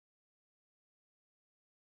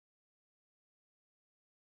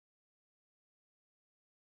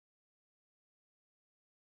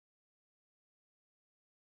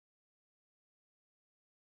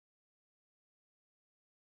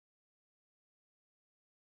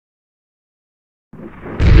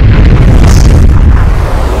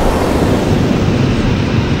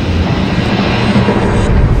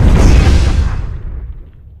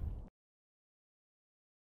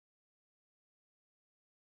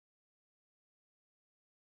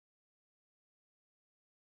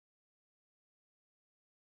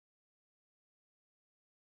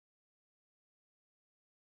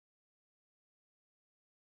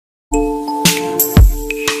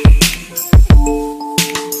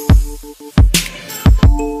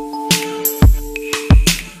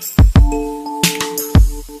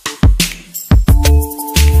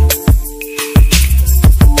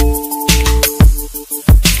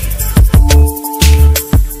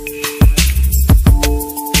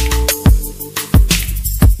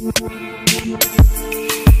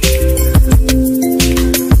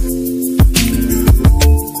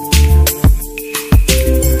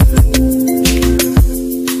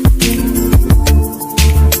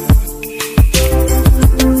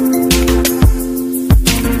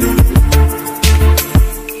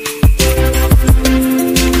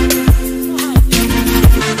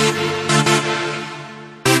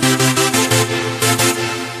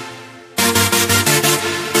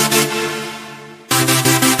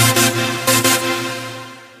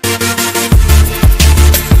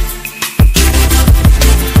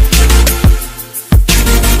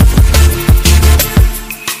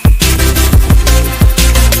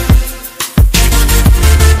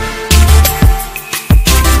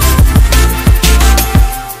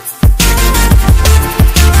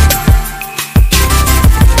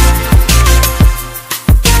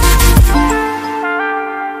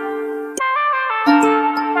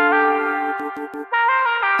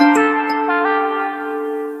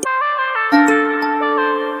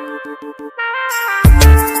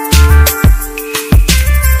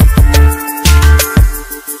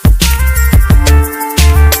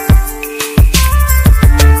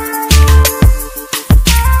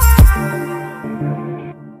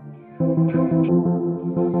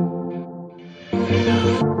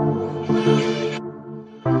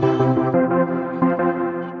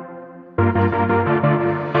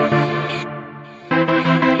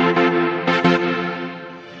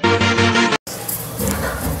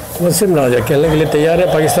वसीम राजा खेलने के लिए तैयार है।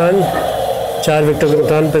 पाकिस्तान 4 विकेटों के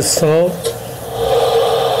नुकसान पे 100।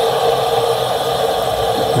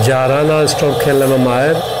 जाराना स्ट्रोक खेलने में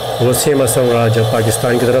माहिर वसीम राजा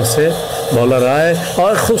पाकिस्तान की तरफ से बॉलर आए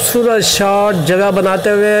और ख़ूबसूरत शॉट जगह बनाते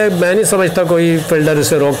हुए मैं नहीं समझता कोई फील्डर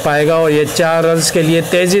इसे रोक पाएगा। और ये 4 रन के लिए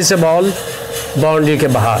तेज़ी से बॉल बाउंड्री के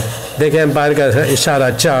बाहर। देखें एम्पायर का इशारा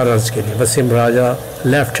 4 रन के लिए। वसीम राजा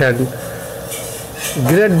लेफ्ट हैंड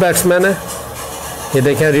ग्रेट बैट्समैन है। ये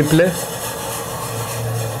देखें replay.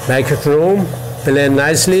 Back room play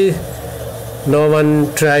nicely, no one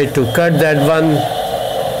try to cut that one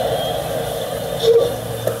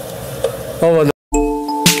over.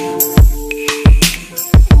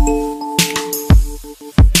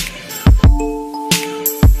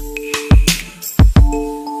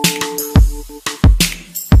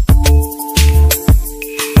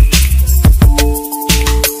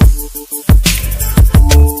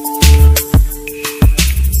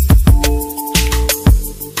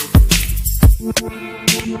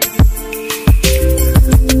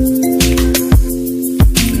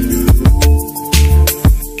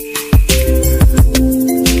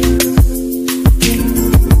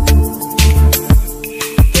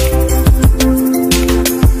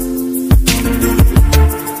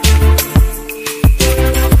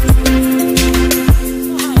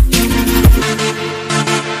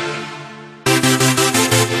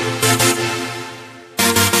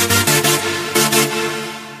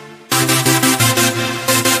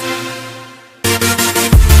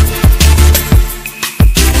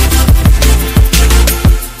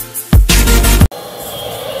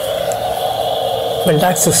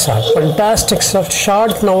 Fantastic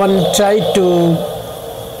shot. No one tried to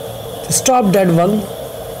stop that one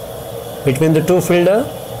between the two fielder.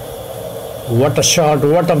 What a shot!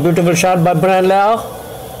 What a beautiful shot by Brian Lau.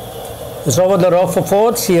 It's over the rough for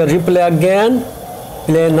 4. See a replay again.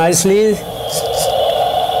 Play nicely.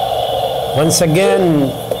 Once again,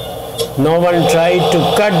 no one tried to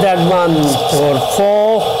cut that one for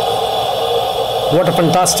 4. What a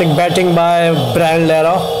fantastic batting by Brian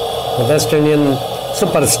Lau, the West Indian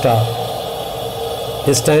superstar.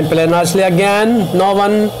 This time play nicely again. No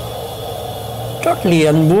one, totally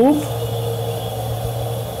unmoved.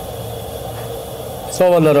 It's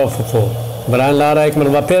over the rough for 4. Brian Lara एक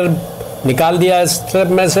मरतबा फिर निकाल दिया इस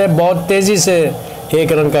स्ट्रिप में से, बहुत तेजी से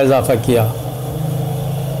 1 रन का इजाफा किया।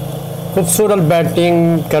 खूबसूरत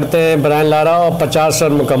बैटिंग करते हैं ब्रायन लारा और 50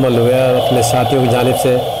 रन मुकम्मल हुए अपने साथियों की जानिब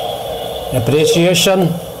से। अप्रिसिएशन।